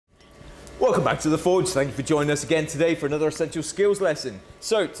Welcome back to the Forge. Thank you for joining us again today for another essential skills lesson.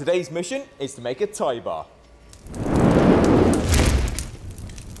 So today's mission is to make a tie bar.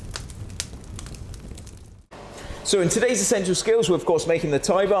 So in today's essential skills, we're of course making the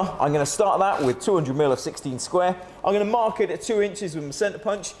tie bar. I'm going to start that with 200mm of 16 square. I'm going to mark it at 2 inches with my center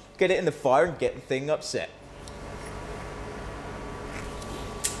punch, get it in the fire and get the thing upset.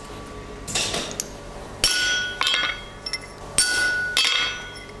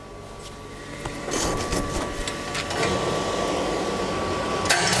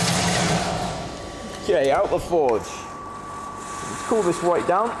 Okay, out the forge. Let's cool this right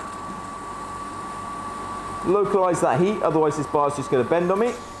down. Localize that heat, otherwise this bar is just going to bend on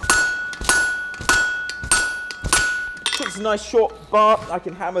me. It's a nice short bar. I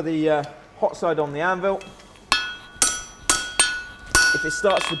can hammer the hot side on the anvil. If it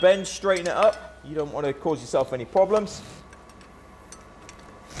starts to bend, straighten it up. You don't want to cause yourself any problems.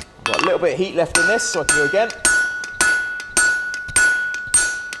 I've got a little bit of heat left in this, so I can go again.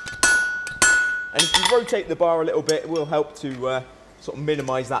 And if you rotate the bar a little bit, it will help to sort of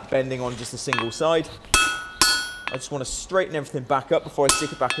minimize that bending on just a single side. I just want to straighten everything back up before I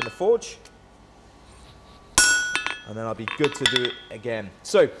stick it back in the forge. And then I'll be good to do it again.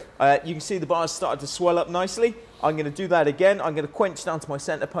 So, you can see the bar's started to swell up nicely. I'm going to do that again. I'm going to quench down to my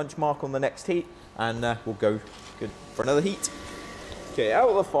center punch mark on the next heat. And we'll go good for another heat. Okay, out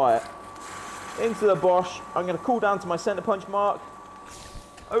of the fire. Into the Bosch. I'm going to cool down to my center punch mark.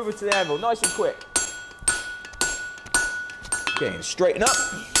 Over to the anvil, nice and quick. Okay, and straighten up.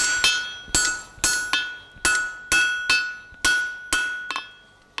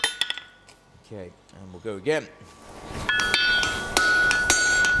 Okay, and we'll go again.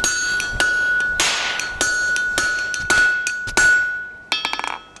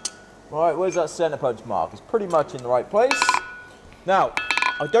 Right, where's that center punch mark? It's pretty much in the right place. Now,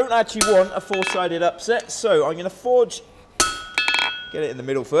 I don't actually want a four-sided upset, so I'm going to forge. Get it in the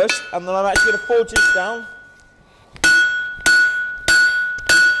middle first, and then I'm actually going to forge this down.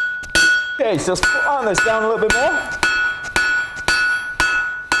 Okay, so let's iron this down a little bit more.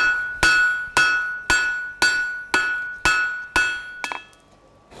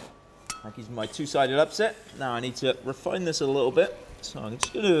 That gives me my two-sided upset. Now I need to refine this a little bit, so I'm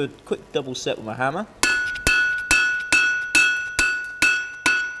just going to do a quick double set with my hammer.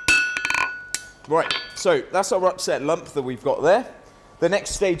 Right, so that's our upset lump that we've got there. The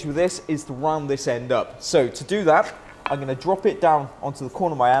next stage with this is to round this end up. So to do that, I'm going to drop it down onto the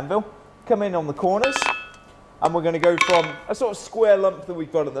corner of my anvil, come in on the corners, and we're going to go from a sort of square lump that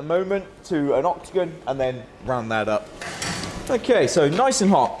we've got at the moment to an octagon, and then round that up. Okay, so nice and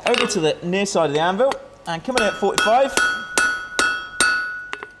hot. Over to the near side of the anvil, and coming in at 45.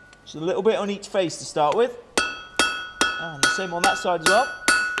 Just a little bit on each face to start with. And the same on that side as well.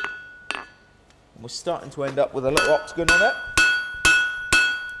 And we're starting to end up with a little octagon on it.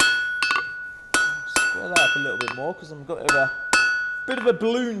 Square that up a little bit more because I've got a bit of a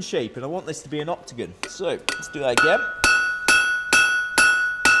balloon shape and I want this to be an octagon. So let's do that again.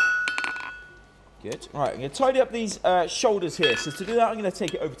 Good. All right, I'm going to tidy up these shoulders here. So to do that, I'm going to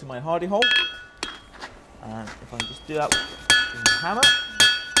take it over to my hardy hole. And if I can just do that with the hammer.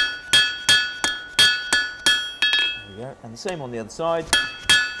 There we go. And the same on the other side.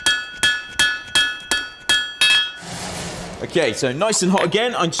 Okay, so nice and hot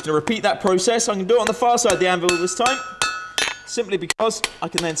again. I'm just going to repeat that process. I'm going to do it on the far side of the anvil this time, simply because I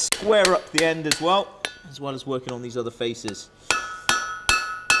can then square up the end as well as working on these other faces.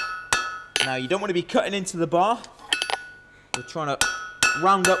 Now, you don't want to be cutting into the bar. We're trying to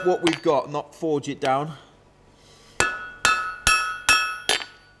round up what we've got, not forge it down.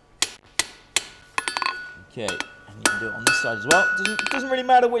 Okay, and you can do it on this side as well. It doesn't really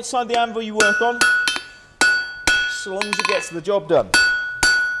matter which side of the anvil you work on, so long as it gets the job done.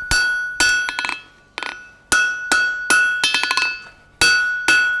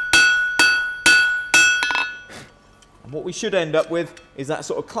 And what we should end up with is that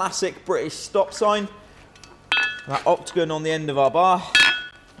sort of classic British stop sign, that octagon on the end of our bar.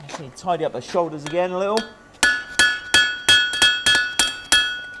 I just need to tidy up the shoulders again a little.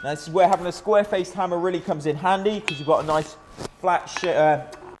 Now this is where having a square-faced hammer really comes in handy, because you've got a nice flat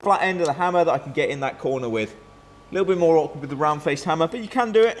end of the hammer that I can get in that corner with. A little bit more awkward with the round-faced hammer, but you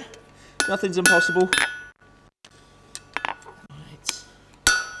can do it. Nothing's impossible. Right.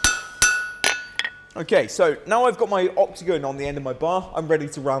 Okay, so now I've got my octagon on the end of my bar, I'm ready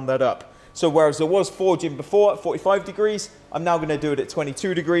to round that up. So whereas I was forging before at 45 degrees, I'm now going to do it at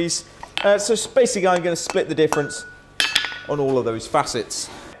 22 degrees. So basically I'm going to split the difference on all of those facets.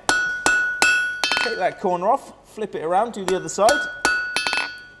 Take that corner off, flip it around, do the other side.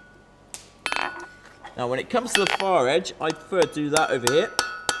 Now when it comes to the far edge, I prefer to do that over here.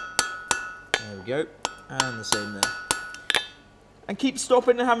 There we go. And the same there. And keep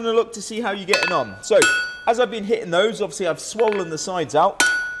stopping and having a look to see how you're getting on. So, as I've been hitting those, obviously I've swollen the sides out.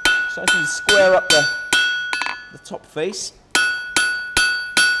 So I can square up the top face.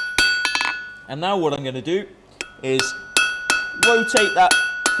 And now what I'm going to do is rotate that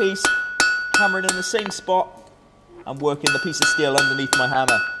piece, hammer it in the same spot, and working the piece of steel underneath my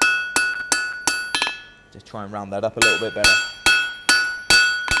hammer. Just try and round that up a little bit better.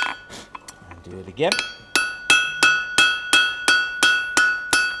 And do it again.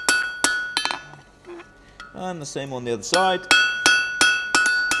 And the same on the other side.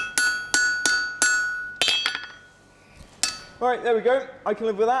 Right, there we go. I can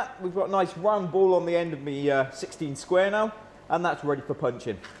live with that. We've got a nice round ball on the end of me 16 square now, and that's ready for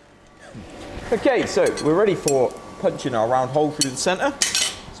punching. Okay, so we're ready for punching our round hole through the center.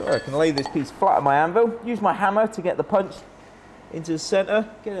 So I can lay this piece flat on my anvil, use my hammer to get the punch into the center,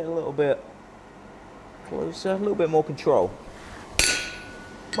 get it a little bit closer, a little bit more control.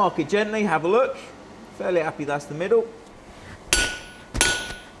 Mark it gently, have a look. Fairly happy that's the middle.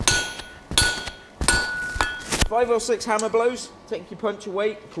 5 or 6 hammer blows, take your punch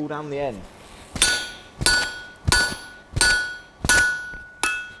away, cool down the end.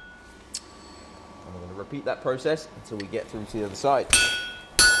 And we're going to repeat that process until we get through to the other side.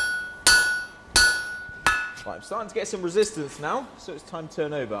 Right, I'm starting to get some resistance now, so it's time to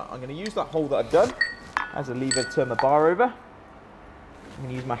turn over. I'm going to use that hole that I've done as a lever to turn my bar over. I'm going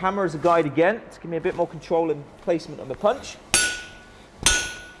to use my hammer as a guide again to give me a bit more control and placement on the punch.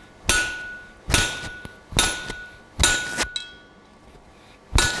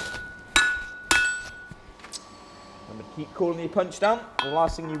 I'm going to keep cooling your punch down. The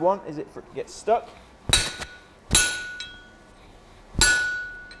last thing you want is it for it to get stuck.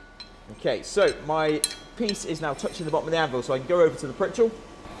 Okay, so my piece is now touching the bottom of the anvil, so I can go over to the pritchel.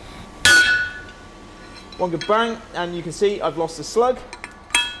 One good bang, and you can see I've lost the slug.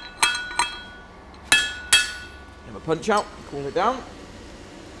 Have a punch out, cool it down.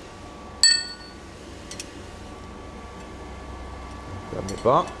 Grab my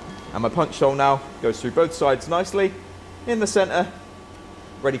bar, and my punch hole now goes through both sides nicely, in the center,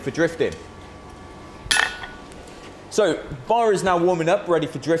 ready for drifting. So, bar is now warming up, ready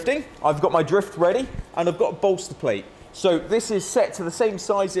for drifting. I've got my drift ready, and I've got a bolster plate. So this is set to the same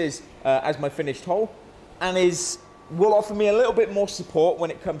sizes as my finished hole, and will offer me a little bit more support when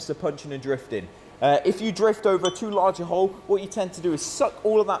it comes to punching and drifting. If you drift over too large a hole, what you tend to do is suck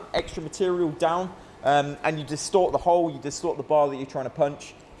all of that extra material down, and you distort the hole, you distort the bar that you're trying to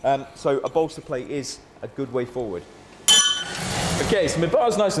punch. So a bolster plate is a good way forward. Okay, so my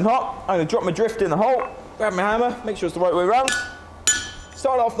bar's nice and hot. I'm going to drop my drift in the hole, grab my hammer, make sure it's the right way around.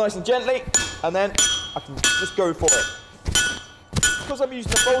 Start off nice and gently, and then I can just go for it. Because I'm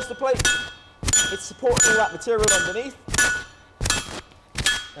using a bolster plate, it's supporting all that material underneath.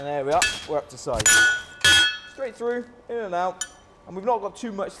 And there we are, we're up to size. Straight through, in and out, and we've not got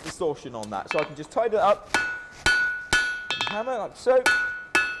too much distortion on that, so I can just tighten it up. Hammer, like so.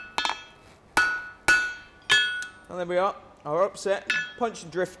 And there we are, our upset, punch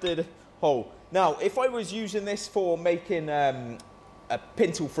and drifted hole. Now, if I was using this for making a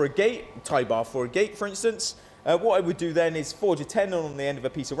pintle for a gate, tie bar for a gate, for instance, what I would do then is forge a tenon on the end of a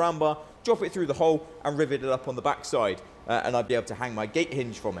piece of round bar, drop it through the hole, and rivet it up on the back side, and I'd be able to hang my gate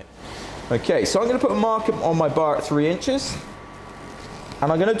hinge from it. Okay, so I'm going to put a mark on my bar at 3 inches,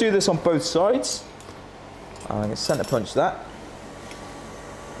 and I'm going to do this on both sides. I'm going to center punch that.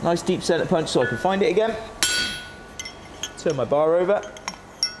 Nice deep center punch so I can find it again. Turn my bar over.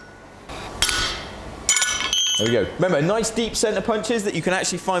 There we go. Remember, nice deep center punches that you can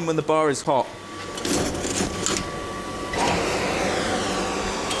actually find when the bar is hot.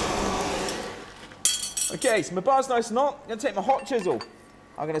 Okay, so my bar's nice and hot. I'm going to take my hot chisel.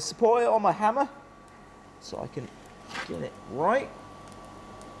 I'm going to support it on my hammer so I can get it right.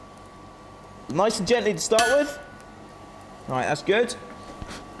 Nice and gently to start with. Right, that's good.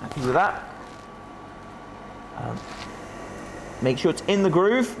 Happy with that. Make sure it's in the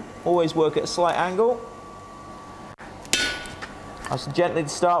groove. Always work at a slight angle. Nice and gently to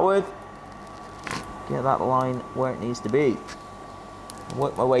start with. Get that line where it needs to be.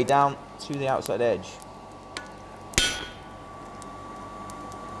 Work my way down to the outside edge.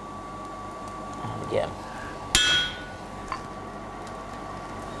 And again.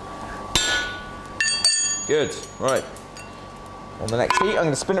 Good. Right. On the next heat, I'm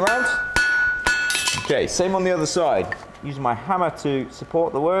going to spin around. Okay, same on the other side. Using my hammer to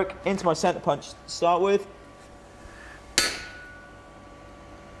support the work into my center punch to start with.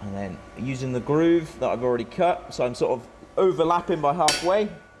 And then using the groove that I've already cut, so I'm sort of overlapping by halfway.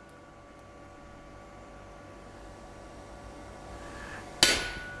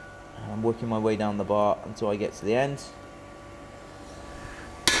 And I'm working my way down the bar until I get to the end.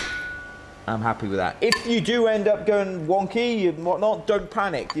 I'm happy with that. If you do end up going wonky and whatnot, don't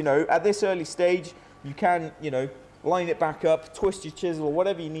panic. You know, at this early stage, you can, you know, line it back up, twist your chisel or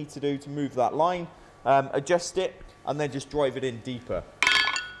whatever you need to do to move that line, adjust it, and then just drive it in deeper.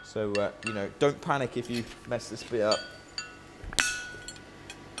 So, you know, don't panic if you mess this bit up.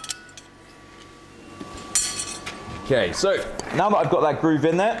 Okay, so now that I've got that groove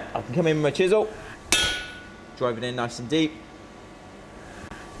in there, I can come in with my chisel, drive it in nice and deep,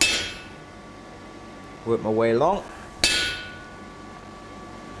 work my way along.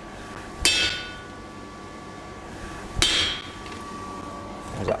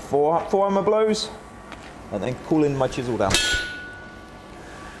 There's that four hammer blows, and then cooling my chisel down.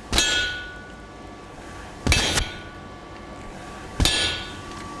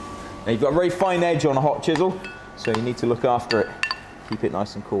 Now you've got a very fine edge on a hot chisel, so you need to look after it. Keep it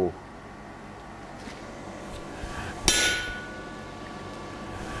nice and cool.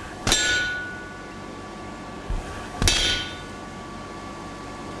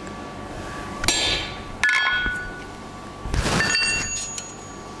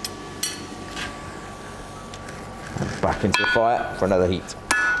 Back into the fire for another heat.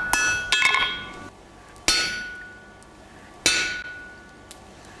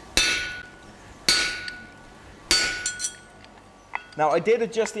 Now I did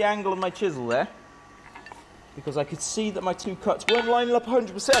adjust the angle of my chisel there because I could see that my two cuts weren't lining up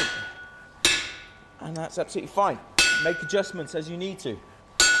 100%, and that's absolutely fine. Make adjustments as you need to.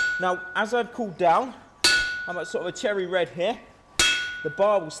 Now as I've cooled down, I'm at sort of a cherry red here, the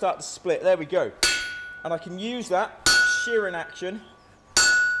bar will start to split. There we go. And I can use that shearing action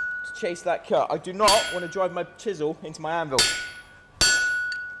to chase that cut. I do not want to drive my chisel into my anvil.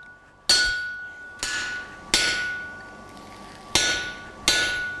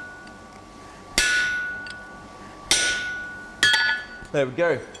 There we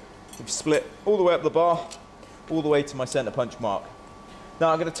go. We've split all the way up the bar, all the way to my center punch mark.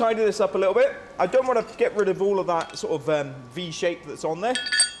 Now I'm going to tidy this up a little bit. I don't want to get rid of all of that sort of V shape that's on there.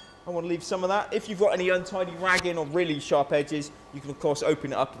 I want to leave some of that. If you've got any untidy ragging or really sharp edges, you can of course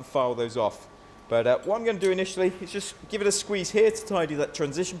open it up and file those off. But what I'm going to do initially is just give it a squeeze here to tidy that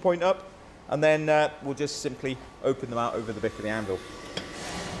transition point up, and then we'll just simply open them out over the bit of the anvil.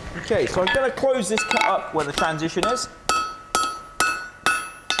 Okay, so I'm going to close this cut up where the transition is.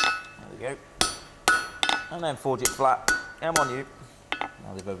 There we go. And then forge it flat. Come on you.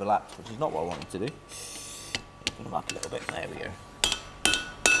 Now they've overlapped, which is not what I wanted to do. Open them up a little bit. There we go.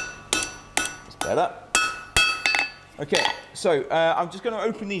 Better. Okay, so I'm just going to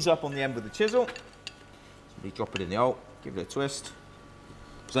open these up on the end with the chisel. Simply drop it in the hole, give it a twist.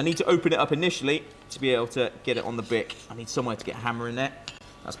 Because I need to open it up initially to be able to get it on the bick. I need somewhere to get a hammer in there.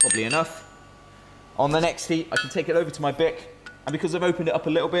 That's probably enough. On the next heat, I can take it over to my bick, and because I've opened it up a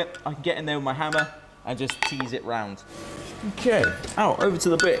little bit, I can get in there with my hammer and just tease it round. Okay, out over to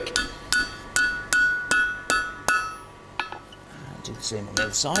the bick. Do the same on the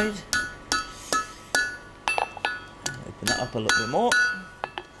other side. Open that up a little bit more.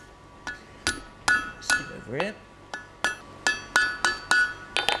 Stick it over here.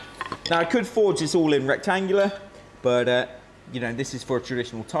 Now I could forge this all in rectangular, but you know, this is for a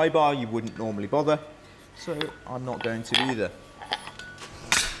traditional tie bar. You wouldn't normally bother, so I'm not going to either.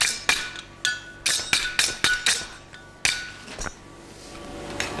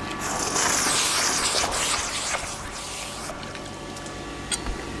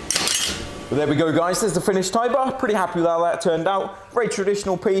 Well, there we go guys, there's the finished tie bar. Pretty happy with how that turned out. Very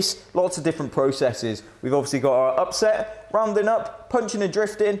traditional piece, lots of different processes. We've obviously got our upset, rounding up, punching and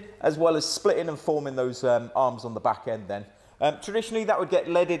drifting, as well as splitting and forming those arms on the back end then. Traditionally that would get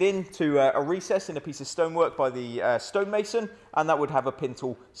leaded into a recess in a piece of stonework by the stonemason, and that would have a pin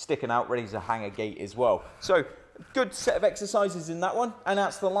tool sticking out ready to hang a gate as well. So good set of exercises in that one, and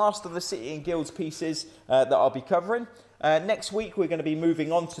that's the last of the City and Guilds pieces that I'll be covering. Next week we're going to be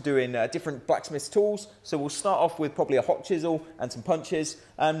moving on to doing different blacksmiths tools, so we'll start off with probably a hot chisel and some punches,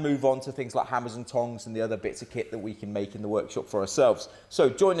 and move on to things like hammers and tongs and the other bits of kit that we can make in the workshop for ourselves. So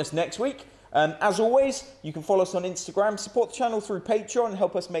join us next week. As always, you can follow us on Instagram, support the channel through Patreon, and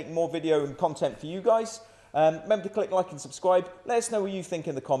help us make more video and content for you guys. Remember to click like and subscribe, let us know what you think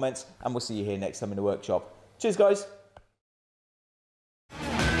in the comments, and we'll see you here next time in the workshop. Cheers guys!